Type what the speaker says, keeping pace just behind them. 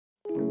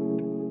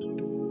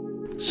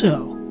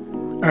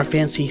So, our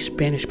fancy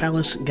Spanish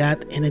palace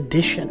got an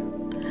addition.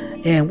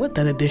 And what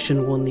that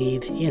addition will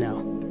need,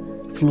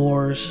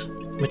 floors,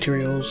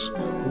 materials,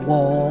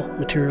 wall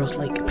materials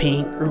like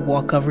paint or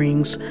wall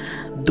coverings,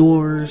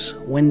 doors,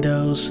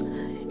 windows,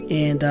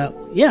 and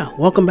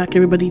welcome back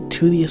everybody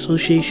to the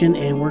association.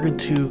 And we're going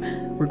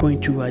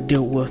to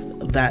deal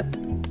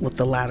with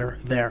the ladder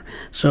there.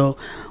 So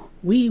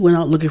we went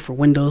out looking for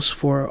windows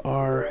for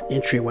our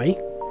entryway,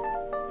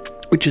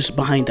 which is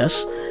behind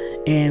us,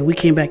 and we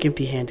came back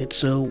empty-handed.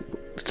 So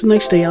it's a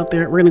nice day out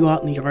there. We're going to go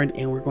out in the yard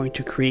and we're going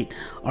to create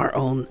our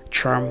own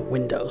charm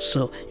windows.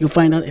 So you'll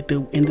find out at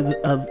the end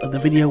of the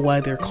video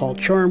why they're called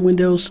charm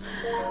windows.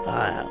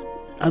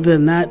 Other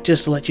than that,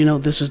 just to let you know,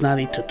 this is not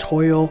a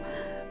tutorial.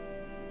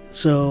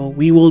 So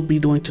we will be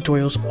doing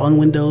tutorials on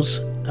Windows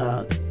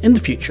in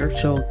the future,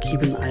 so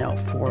keep an eye out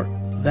for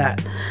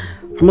that.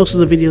 For most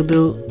of the video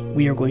though,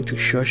 we are going to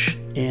shush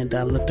and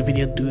let the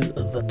video do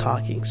the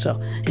talking.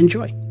 So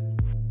enjoy.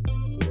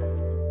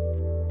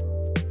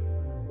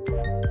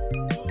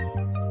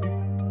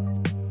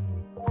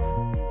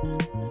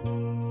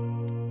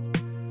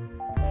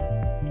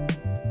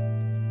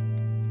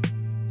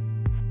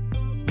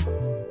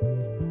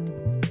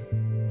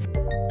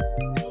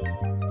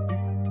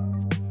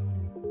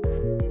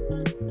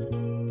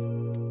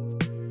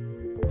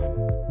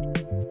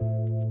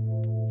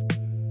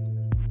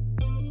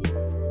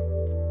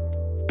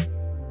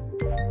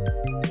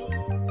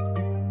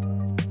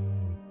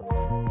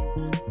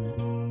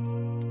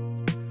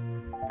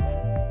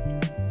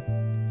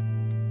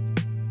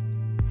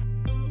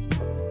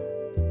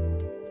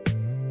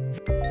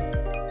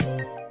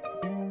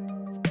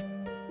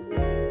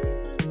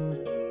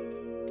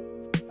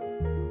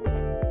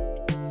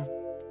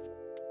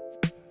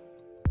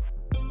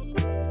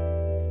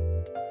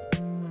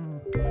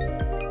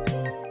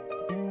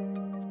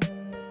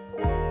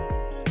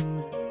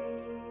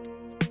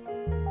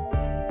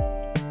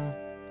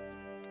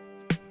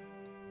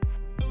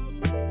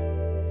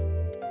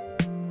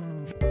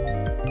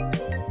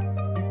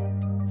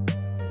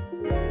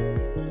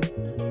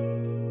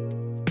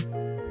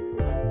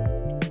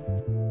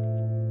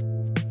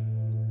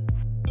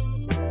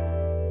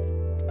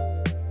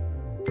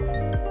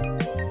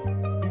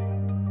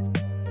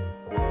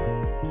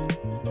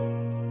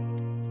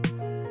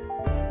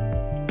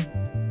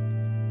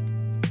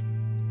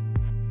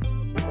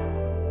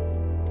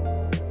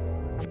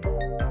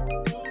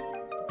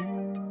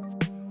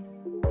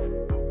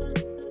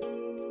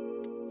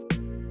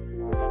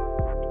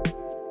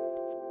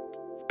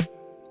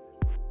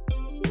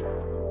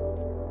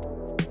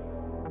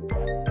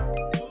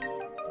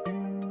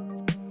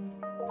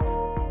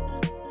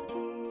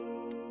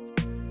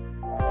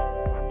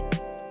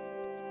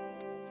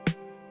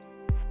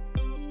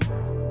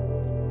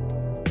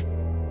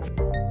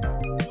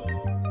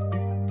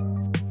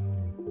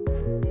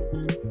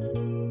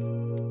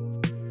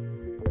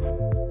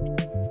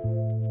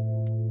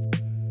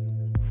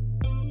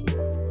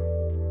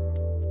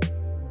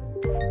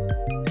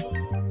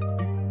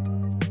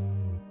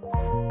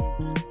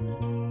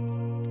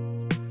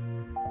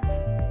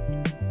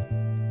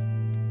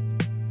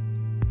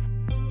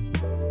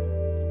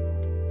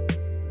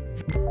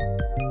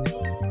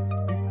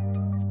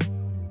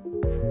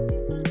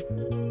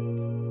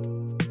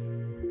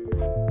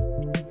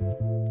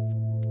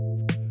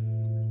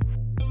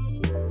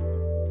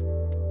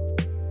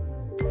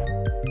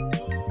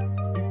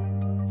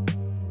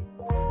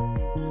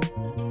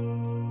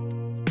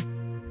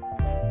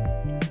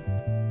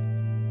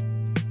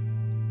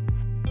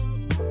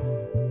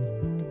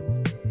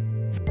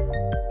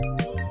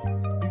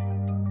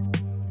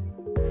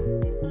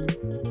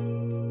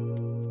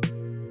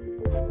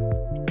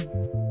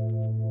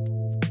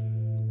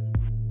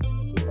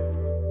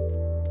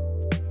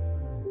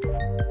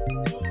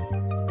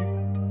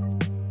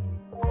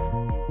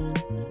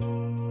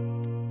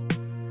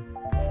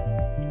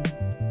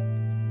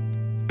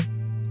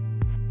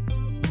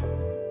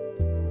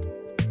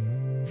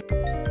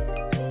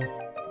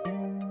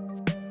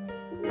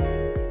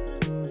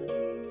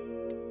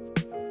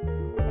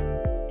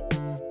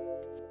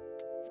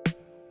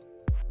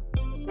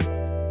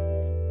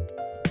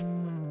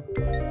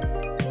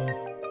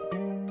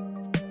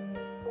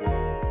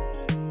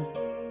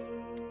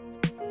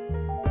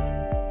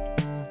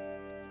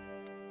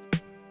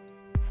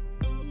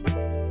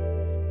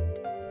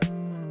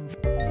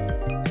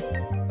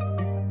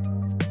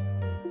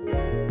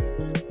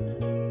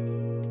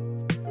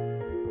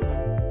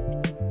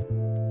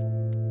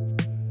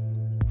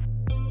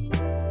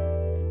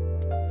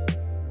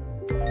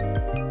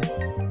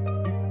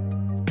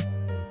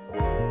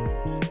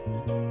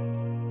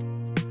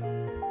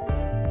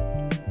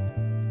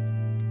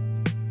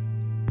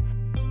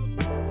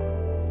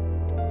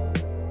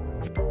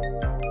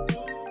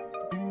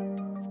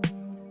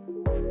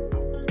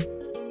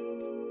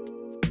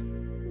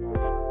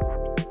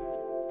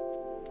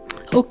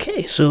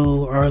 Okay,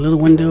 so our little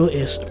window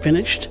is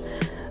finished,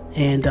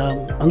 and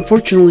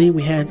unfortunately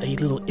we had a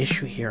little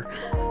issue here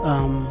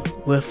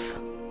with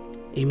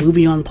a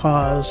movie on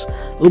pause,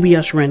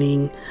 OBS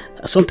running,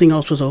 something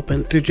else was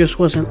open. There just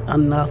wasn't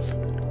enough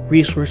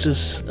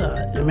resources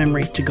and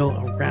memory to go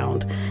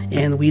around,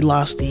 and we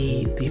lost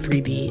the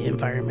 3D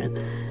environment.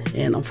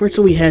 And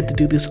unfortunately, we had to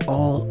do this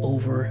all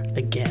over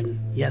again.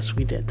 Yes,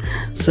 we did.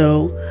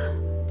 So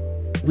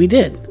we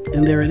did,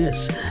 and there it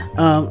is.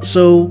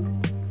 So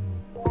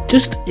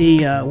just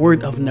a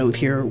word of note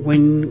here: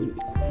 when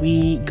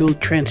we go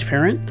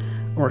transparent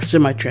or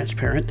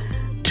semi-transparent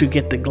to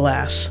get the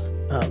glass,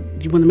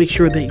 you want to make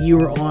sure that you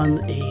are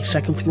on a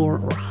second floor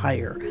or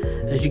higher.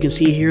 As you can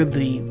see here,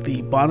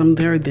 the bottom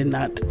there did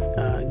not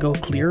go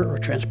clear or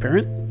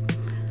transparent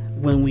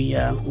when we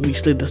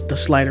slid the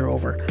slider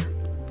over.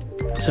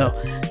 So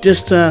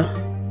just to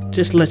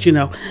let you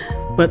know.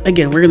 But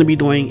again, we're going to be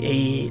doing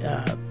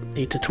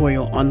a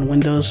tutorial on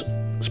windows,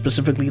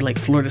 specifically like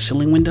floor to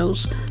ceiling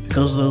windows,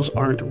 because those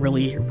aren't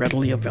really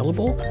readily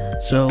available.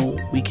 So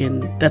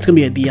that's going to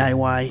be a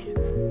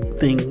DIY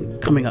thing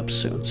coming up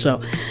soon.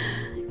 So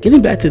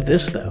getting back to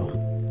this though,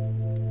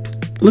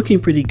 looking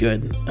pretty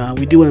good.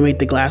 We do want to make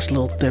the glass a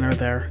little thinner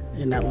there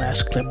in that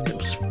last clip,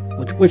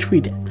 which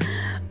we did.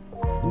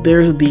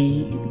 There's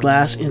the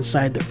glass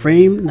inside the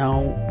frame.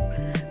 Now,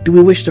 do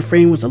we wish the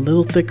frame was a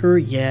little thicker?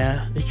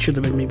 Yeah, it should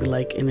have been maybe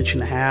like 1.5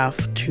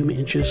 inches, 2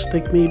 inches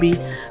thick maybe,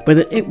 but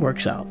it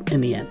works out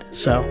in the end.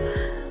 So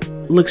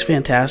looks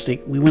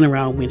fantastic. We went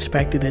around, we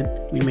inspected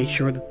it, we made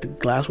sure that the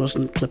glass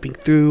wasn't clipping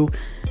through,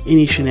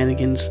 any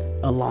shenanigans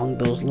along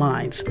those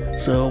lines.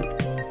 So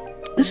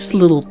this is a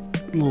little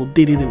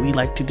ditty that we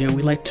like to do.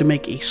 We like to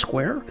make a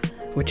square,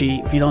 which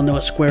if you don't know,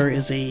 a square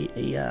is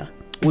a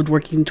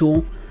woodworking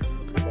tool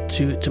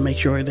to make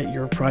sure that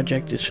your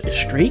project is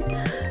straight.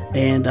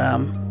 And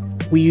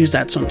we use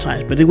that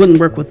sometimes, but it wouldn't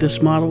work with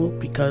this model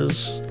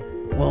because,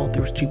 well,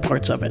 there was two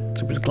parts of it.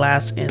 There was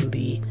glass and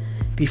the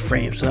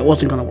frame, so that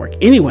wasn't going to work.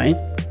 Anyway,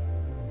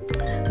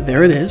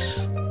 there it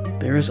is.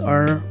 There's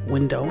our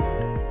window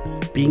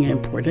being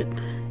imported,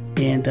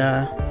 and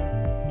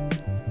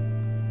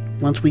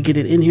once we get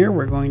it in here,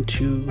 we're going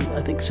to,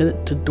 I think, set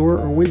it to door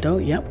or window.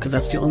 Yep, because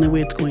that's the only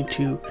way it's going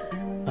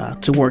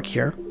to work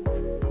here.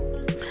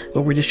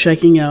 But we're just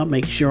checking out,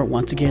 making sure,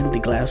 once again, the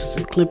glass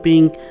isn't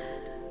clipping,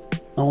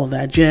 all of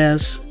that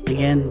jazz.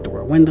 Again,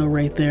 door window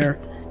right there,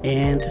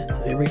 and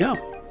there we go.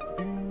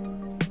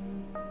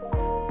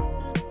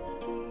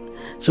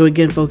 So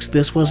again, folks,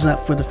 this was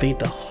not for the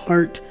faint of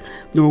heart,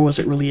 nor was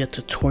it really a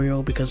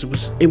tutorial, because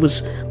it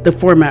was the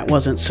format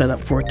wasn't set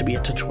up for it to be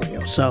a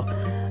tutorial. So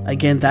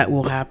again, that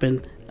will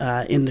happen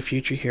in the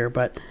future here.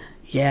 But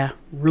yeah,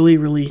 really,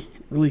 really,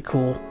 really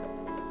cool.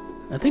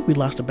 I think we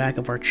lost the back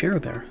of our chair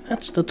there.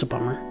 That's a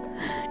bummer.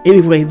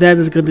 Anyway, that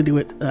is going to do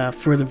it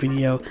for the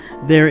video.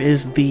 There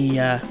is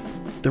the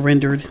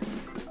rendered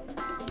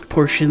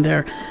portion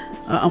there.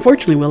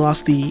 Unfortunately, we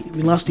lost the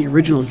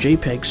original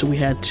JPEG, so we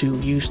had to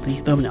use the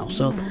thumbnail.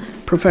 So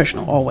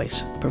professional,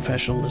 always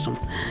professionalism.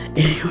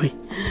 Anyway,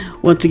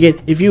 once again,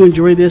 if you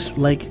enjoy this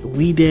like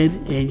we did,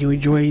 and you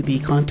enjoy the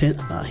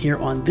content here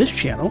on this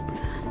channel,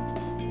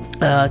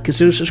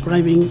 consider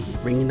subscribing,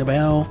 ringing the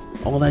bell,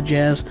 all that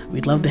jazz.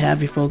 We'd love to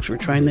have you folks. We're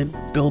trying to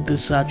build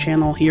this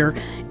channel here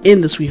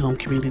in the Sweet Home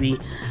community,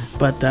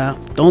 but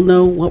don't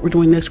know what we're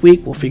doing next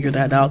week. We'll figure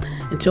that out.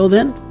 Until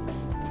then,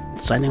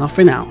 signing off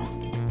for now.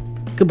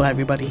 Goodbye,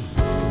 everybody.